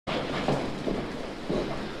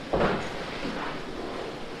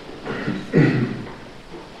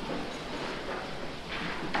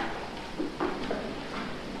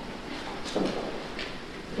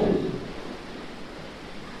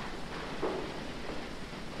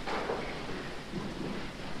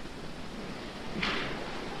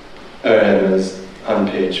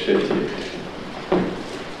page 58.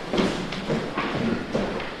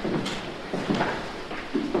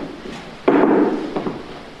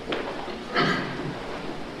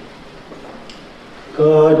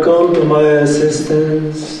 God, come to my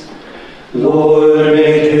assistance. Lord,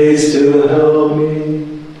 make haste to help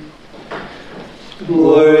me.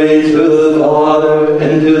 Glory to the Father,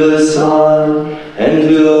 and to the Son, and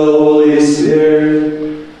to the Holy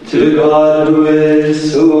Spirit, to God who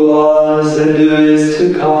is, who was, and who is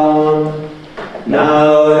to come,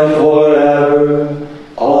 now and forever.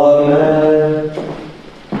 Amen.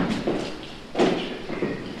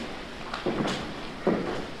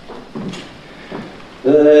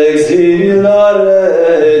 Exila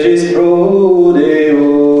regis pro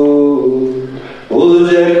Deo,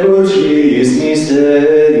 ulge crucis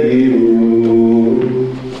mysterium,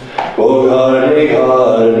 o carne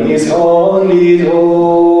carnis conditor,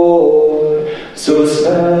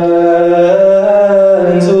 suspensus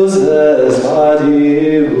est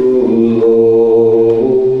patibulo,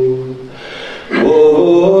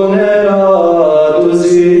 vulneratus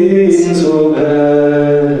in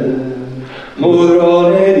super,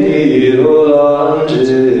 murone diro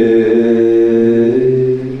l'angel,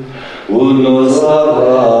 uno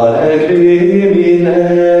salvare crimine,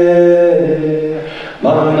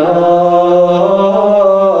 mannavidum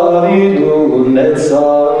et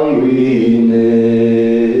sanguine,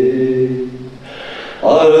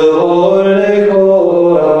 arbor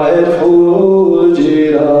decora et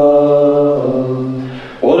fulgira,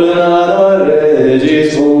 ornata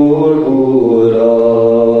regis purpura,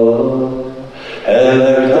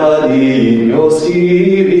 electa dignos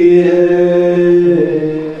civile,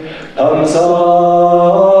 tam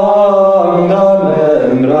sancta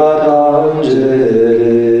membra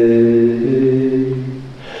tangere,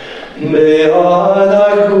 beata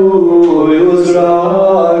cuius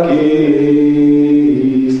racis,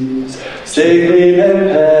 seclime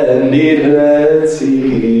pendit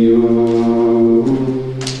pretium,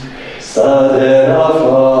 satera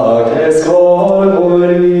factes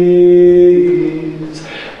corporis,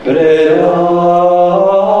 predamtum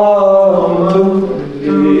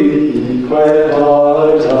vique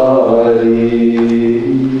partari,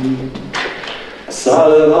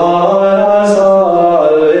 salvara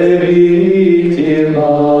salve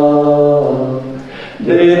victima,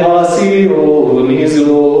 de passionis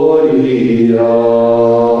gloria,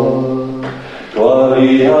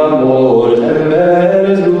 qualia mortem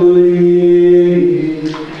verdui,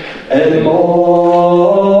 et morte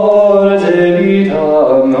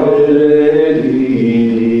vitam redidi.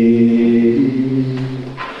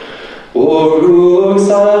 O crux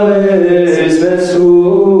salves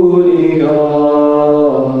vestunica,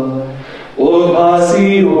 o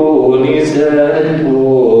passionis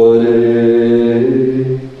tempore,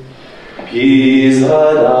 Pisa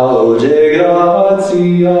dauge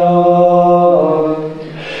gratia,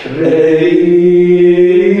 reisque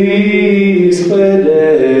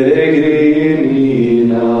peregrinina,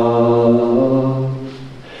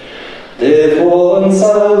 de fons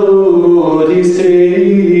salutis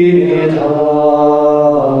trinitas,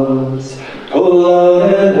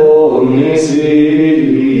 collaudet omnis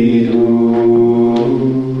spiritus,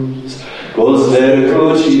 cos per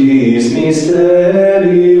crucis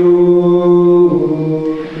mysterium,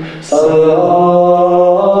 salvas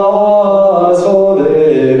ove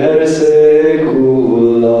per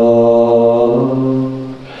secula.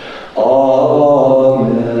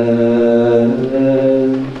 Amen.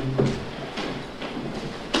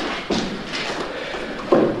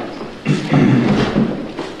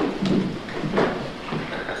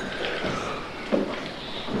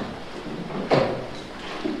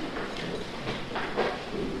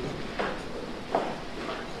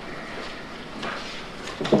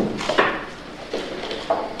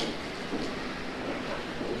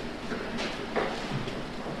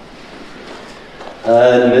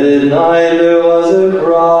 At midnight there was a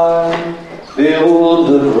cry, behold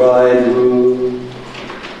the bridegroom.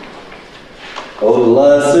 Oh,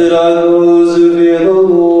 blessed are those who fear the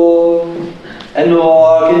Lord, and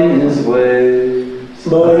walk in his ways.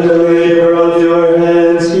 By the labor of your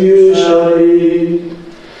hands you shall eat.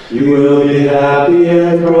 You will be happy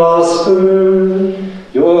and prosper,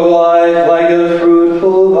 your life like a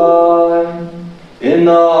fruitful vine in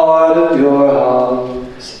the heart of your house.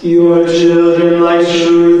 Your children like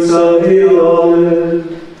shoots of the olive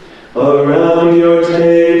around your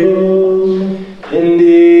table.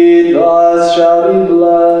 Indeed, God shall be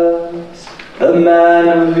blessed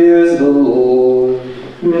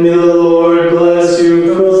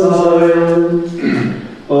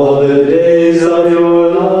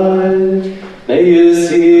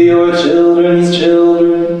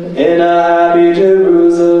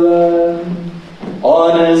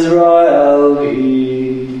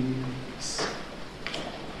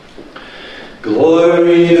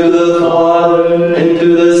Glory to the Father, and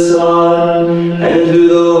to the Son, and to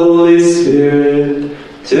the Holy Spirit,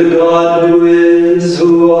 to God who is,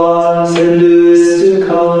 who was, and who is to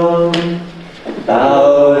come,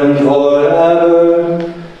 now and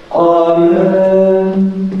forever.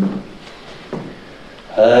 Amen.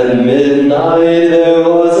 At midnight there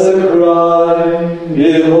was a cry,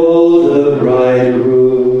 behold the bridegroom.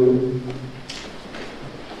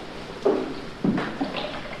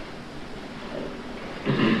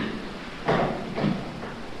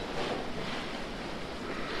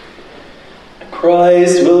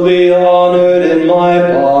 Christ will be honored in my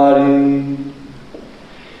body.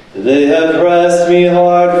 They have pressed me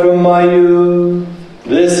hard from my youth.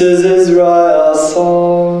 This is Israel's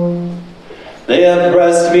song. They have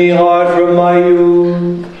pressed me hard from my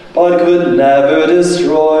youth, but could never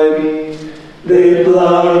destroy me. They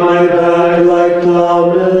plowed my back like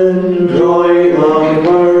plowmen, drawing long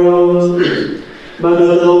furrows. But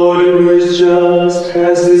the Lord who is just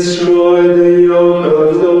has destroyed the yoke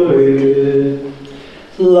of the wicked.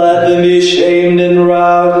 Let them be shamed and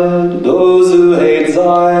routed, those who hate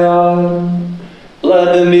Zion.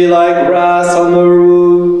 Let them be like grass on the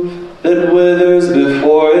roof, that withers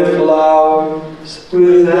before it flowers.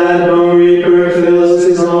 With that no reaper fills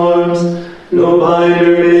his arms, no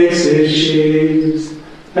binder makes his sheaves.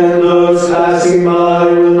 And those passing by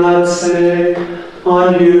will not say,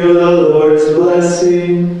 on you the Lord's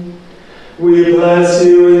blessing. We bless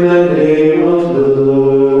you in the name of the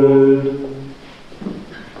Lord.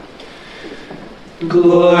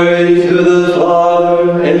 Glory to the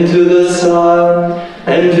Father, and to the Son,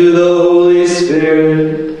 and to the Holy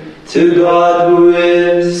Spirit, to God who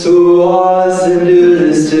is, who was, and who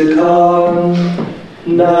is to come,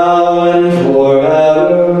 now and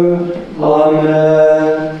forever.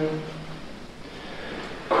 Amen.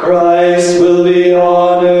 Christ will be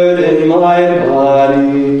honored in my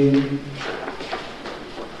body.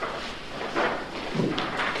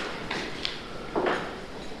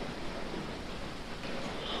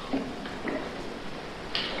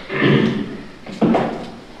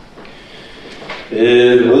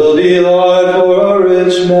 It will be hard for a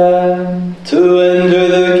rich man to enter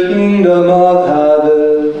the kingdom of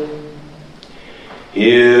heaven.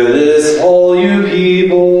 Hear this, all you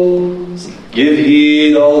peoples, give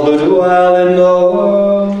heed, all who dwell in the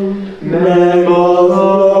world. Men both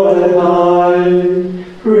low and high,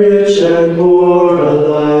 rich and poor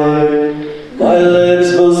alike. My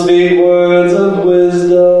lips will speak words of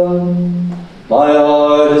wisdom, my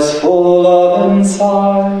heart is full of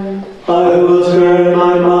insight. I will turn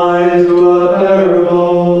my mind to a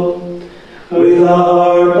parable. With a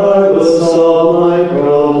harp I will solve my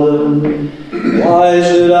problem. Why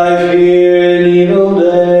should I fear in evil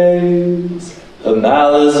days the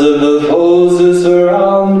malice of the foes who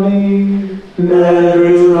surround me? Men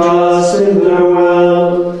who trust in their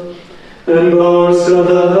wealth and boast of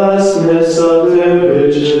the vastness of their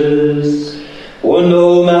riches. For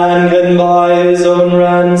no man can buy his own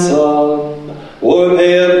ransom, or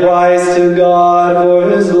pay a price to God for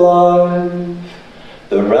his life.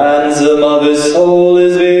 The ransom of his soul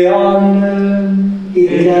is beyond him. He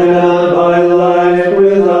cannot buy life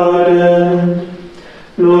without end,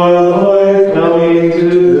 nor avoid coming to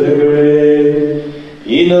the grave.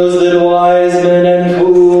 He knows that wise men and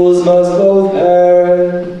fools must both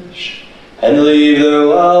perish, and leave their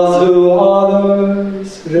wealth to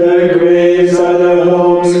others. Their graves are their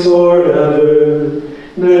homes forever,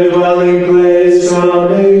 their dwelling place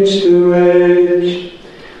from age to age,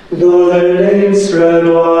 though their names spread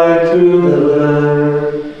wide through the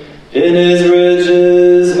land. In his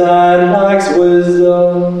riches man lacks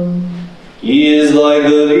wisdom. He is like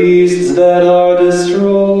the beasts that are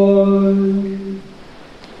destroyed.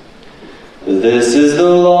 This is the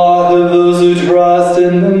lot of those who trust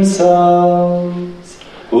in themselves,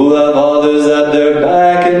 who have others at their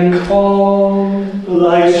beck and call.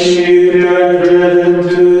 Like sheep they are driven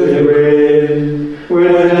to the grave,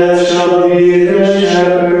 where death shall be their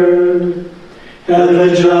shepherd, and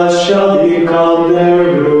the just shall become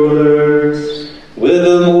their rulers. With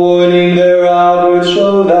the morning their outward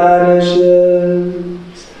show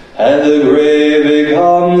vanishes, and the grave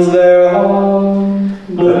becomes their home.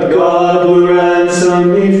 But God will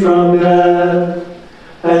ransom me from death,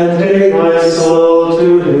 and take my soul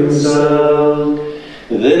to himself.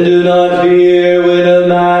 Then do not fear when a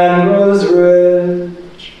man grows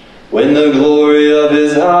rich, when the glory of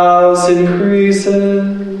his house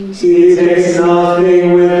increases. He takes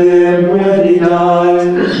nothing with him when he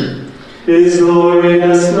dies. His glory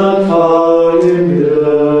has not followed him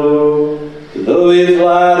below. Though he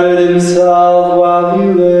flattered himself while he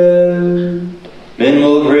lived, men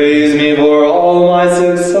will praise me for all my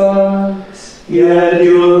success. Yet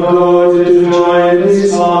you will go to join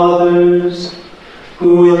his fathers,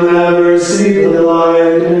 who will never see the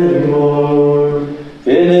light anymore.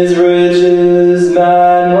 In his riches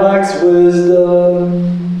man lacks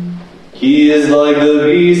wisdom. He is like the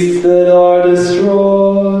beasts that are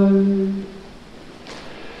destroyed.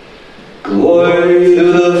 Glory to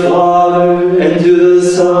the Father, and to the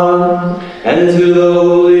Son, and to the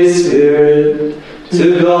Holy Spirit,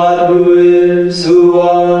 to God who is, who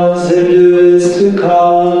was, and who is to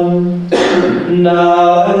come,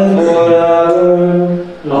 now and forever.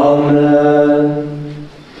 Amen.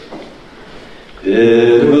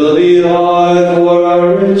 It will be hard for a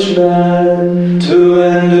rich man to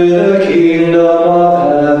enter the kingdom of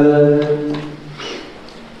heaven.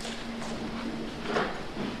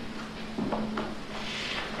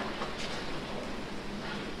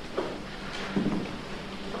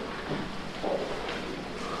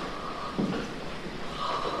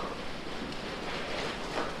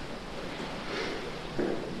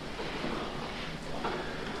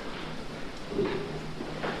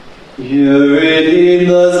 You redeemed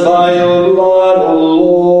us by your blood, O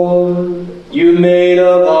Lord. You made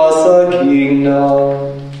of us a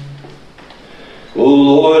kingdom. O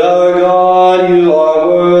Lord our God, you are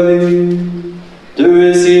worthy to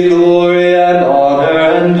receive glory and honor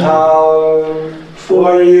and power.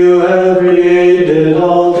 For you have created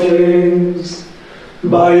all things.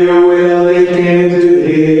 By your will they came to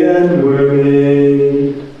be and were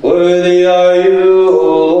made. Worthy are you,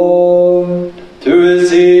 O Lord, to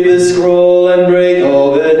receive the scroll and break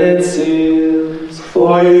open its seals.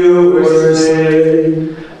 For you were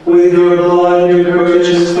slain. With your blood you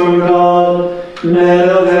purchased from God men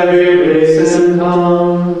of every race and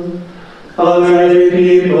tongue, of every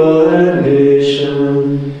people and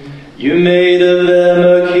nation. You made of them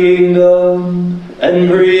a kingdom and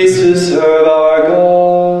priests to serve our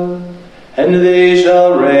God, and they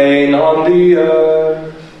shall reign on the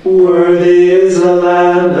earth. Worthy is the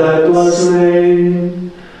Lamb that was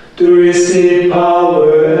slain to receive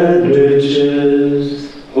power and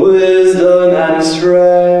riches, Wisdom and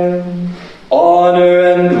strength, honor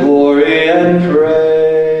and glory and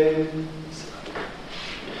praise.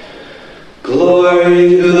 Glory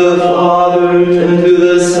to the Father, and to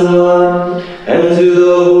the Son, and to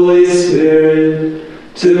the Holy Spirit,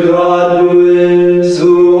 to God who is,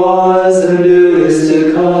 who was, and who is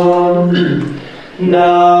to come,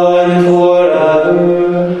 now and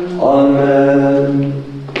forever. Amen.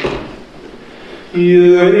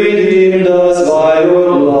 You redeemed us by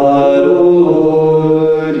your blood, O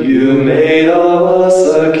Lord. You made of us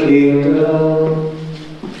a kingdom.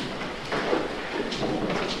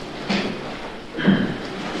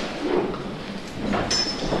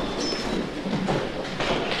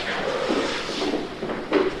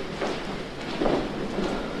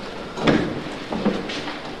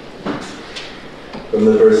 From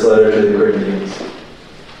the first letter to the Corinthians.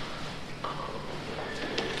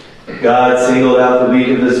 God singled out the weak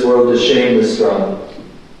of this world to shame the strong.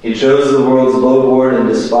 He chose the world's lowborn and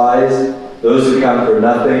despised, those who count for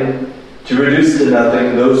nothing, to reduce to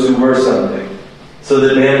nothing those who were something, so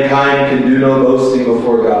that mankind can do no boasting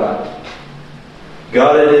before God.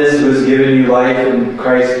 God it is who has given you life in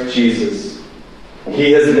Christ Jesus.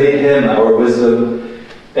 He has made him our wisdom,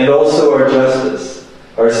 and also our justice,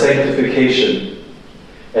 our sanctification,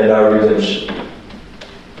 and our redemption.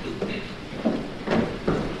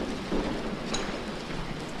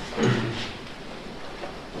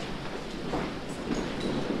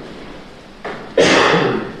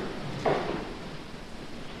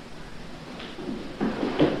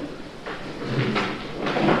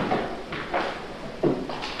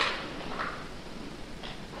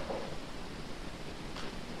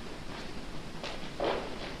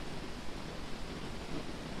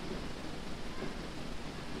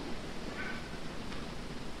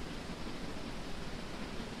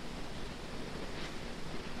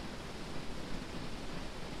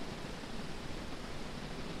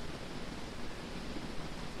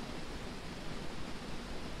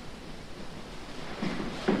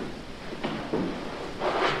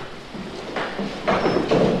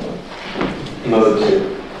 Mode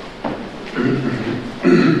 2.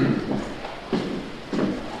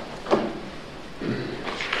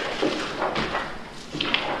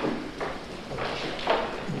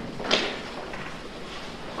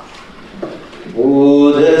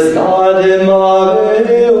 Udestate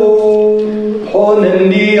Mareo, honem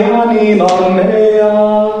di animam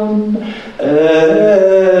meam,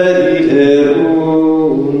 et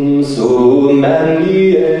iterum sum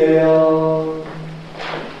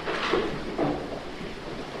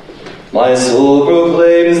My soul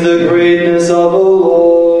proclaims the greatness of the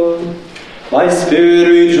spirit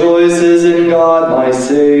rejoices in God my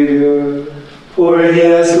Savior. For he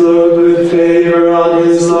has looked with favor on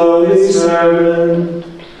his lowly servant.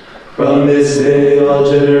 From this day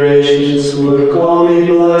all generations will call me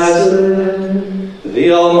blessed.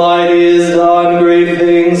 The Almighty has done great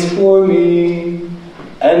things for me,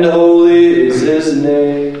 and holy is his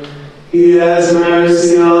name. He has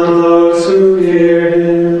mercy on those who fear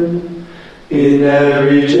him in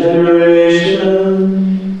every generation.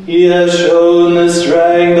 He has shown the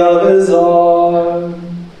strength of his arm.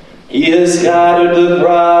 He has scattered the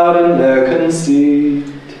proud in their conceit.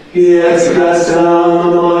 He has cast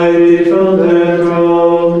down the mighty from their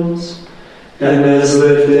thrones, and has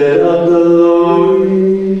lifted up the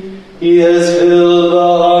lowly. He has filled the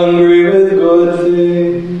hungry with good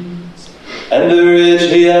things, and the rich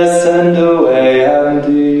he has sent away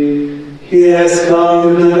empty. He has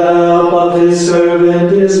come to the help of his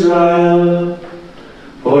servant Israel,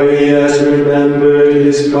 for he has remembered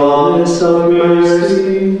his promise of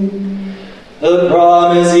mercy, the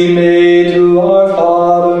promise he made to our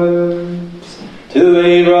fathers, to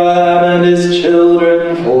Abraham and his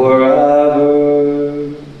children forever.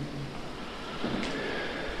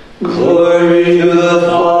 Glory to the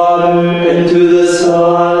Father, and to the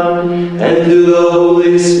Son, and to the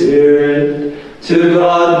Holy Spirit, to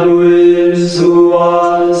God who is, who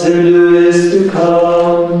was, and who is to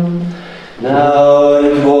come, Now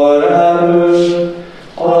and forever.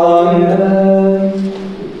 Amen.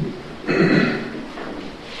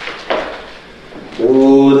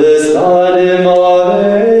 Udestade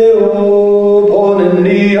meo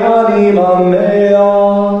poneni anima mea,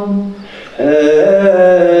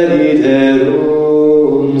 eriterum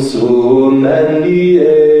sum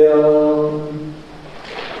endiea.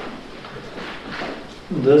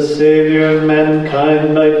 The Savior of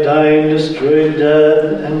mankind, by dying destroyed death,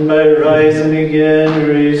 and by rising again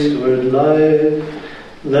restored life.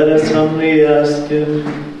 Let us humbly ask him.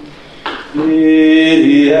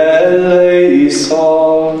 Kyrie eleison.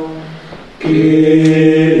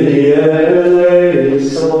 Kyrie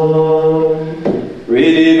eleison.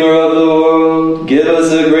 Redeemer of the world, give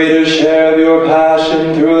us a greater share of your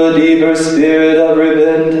passion through a deeper spirit of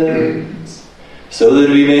repentance, so that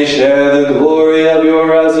we may share the glory of your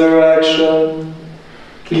resurrection.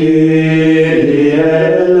 Kyrie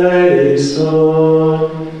eleison.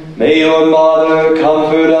 May your mother,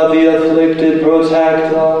 comfort of the afflicted,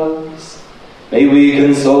 protect us. May we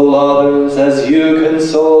console others as you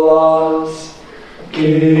console us.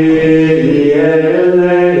 Kyrie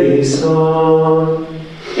eleison.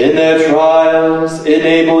 In their trials,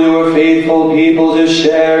 enable your faithful people to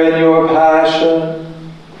share in your passion,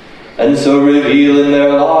 and so reveal in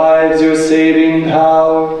their lives your saving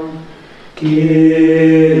power.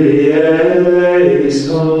 Kyrie eleison.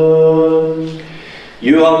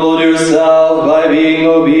 You humbled yourself by being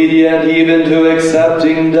obedient even to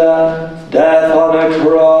accepting death on a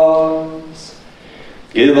cross.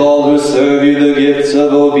 Give all who serve you the gifts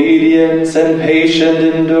of obedience and patient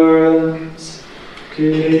endurance.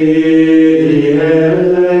 Kyrie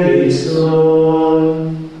eleison.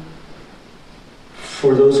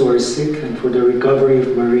 For those who are sick and for the recovery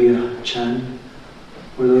of Maria Chan,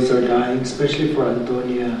 for those who are dying, especially for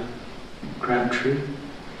Antonia Crabtree,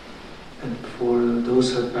 and for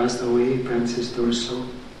those who have passed away, Francis Dorso,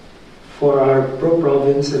 for our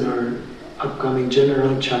pro-province and our upcoming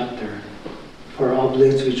general chapter, for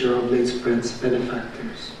oblates which are oblates Prince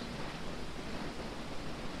benefactors.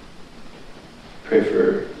 Pray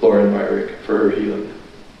for Lauren Myrick for her healing.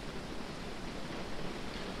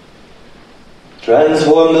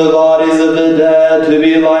 Transform the bodies of the dead to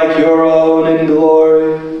be like your own in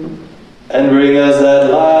glory, and bring us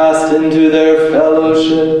at last into their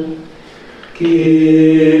fellowship.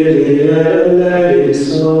 Kyrie eleison.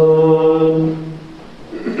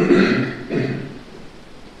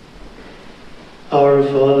 Our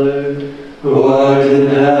Father, Who art in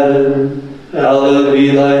heaven, hallowed be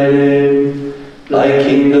thy name. Thy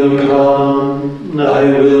kingdom come, thy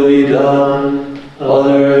will be done, on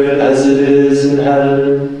earth as it is in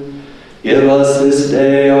heaven. Give us this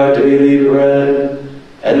day our daily bread,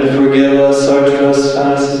 and forgive us our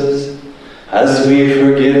trespasses, as we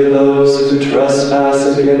forgive those who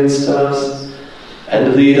trespass against us.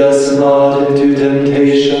 And lead us not into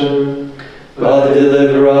temptation, but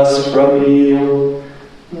deliver us from evil.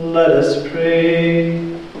 let us pray.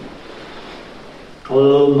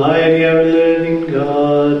 Almighty, ever-living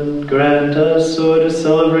God, grant us so to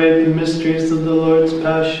celebrate the mysteries of the Lord's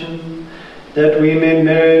Passion, that we may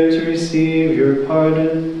merit to receive your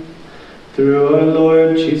pardon. Through our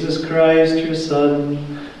Lord Jesus Christ, your Son,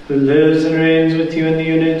 who lives and reigns with you in the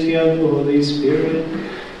unity of the Holy Spirit,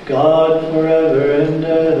 God forever and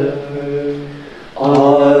ever.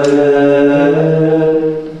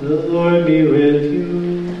 Amen. The Lord be with you.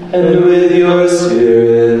 And with your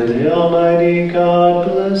spirit. The Almighty God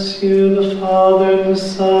bless you, the Father, and the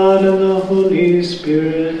Son, and the Holy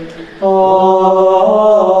Spirit.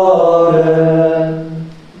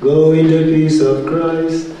 Amen. Go in the peace of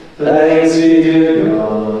Christ. Thanks be to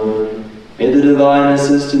God. May the divine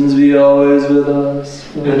assistance be always with us.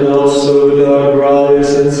 And also with our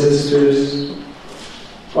brothers and sisters.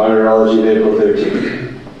 Martyrology of April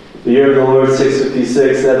 13th. The year of the Lord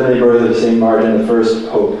 656, heavenly birth of St. Martin, the first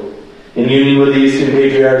pope. In union with the Eastern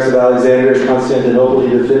Patriarchs of Alexandria and Constantinople, he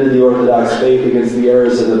defended the Orthodox faith against the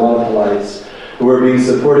errors of the Monothelites, who were being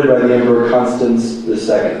supported by the Emperor Constans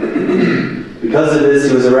II. Because of this,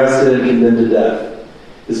 he was arrested and condemned to death.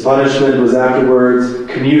 His punishment was afterwards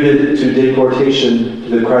commuted to deportation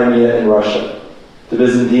to the Crimea in Russia. The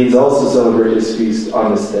Byzantines also celebrate his feast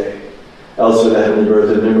on this day. Elsewhere, the heavenly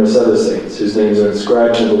birth of numerous other saints, whose names are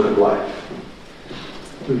inscribed in the Book of Life.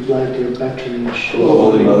 We fly to your patronage. O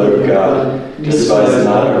Holy Mother of God, despise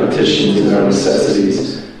not our petitions and our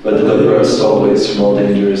necessities, but deliver us always from all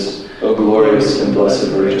dangers, O glorious and blessed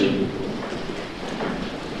Virgin.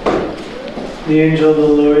 The angel of the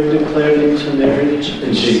Lord declared him to marriage.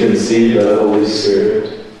 And she conceived by the Holy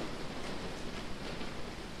Spirit.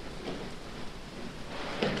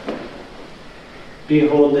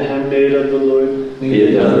 Behold the handmaid of the Lord. Be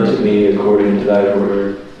it done to me according to thy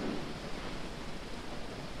word.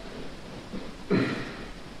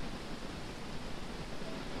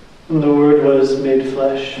 And the Word was made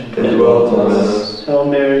flesh And dwelt among us, Hail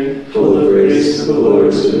Mary, full of grace, the Lord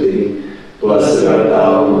is with thee. Blessed art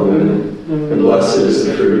thou among women, and blessed is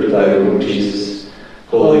the fruit of thy womb, Jesus.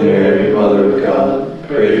 Holy Mary, Mother of God,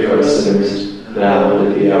 pray for us sinners, now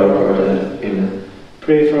and at the hour of our death. Amen.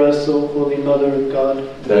 Pray for us, O Holy Mother of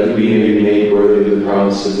God, That we may be made worthy of the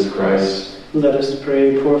promises of Christ. let us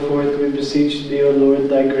pray. Pour forth, we beseech thee, O Lord,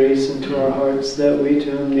 thy grace into our hearts, that we,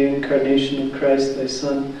 to whom the incarnation of Christ thy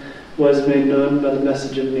Son was made known by the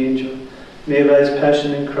message of an angel, may by his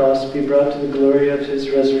passion and cross be brought to the glory of his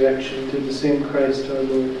resurrection, through the same Christ our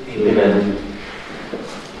Lord. Amen.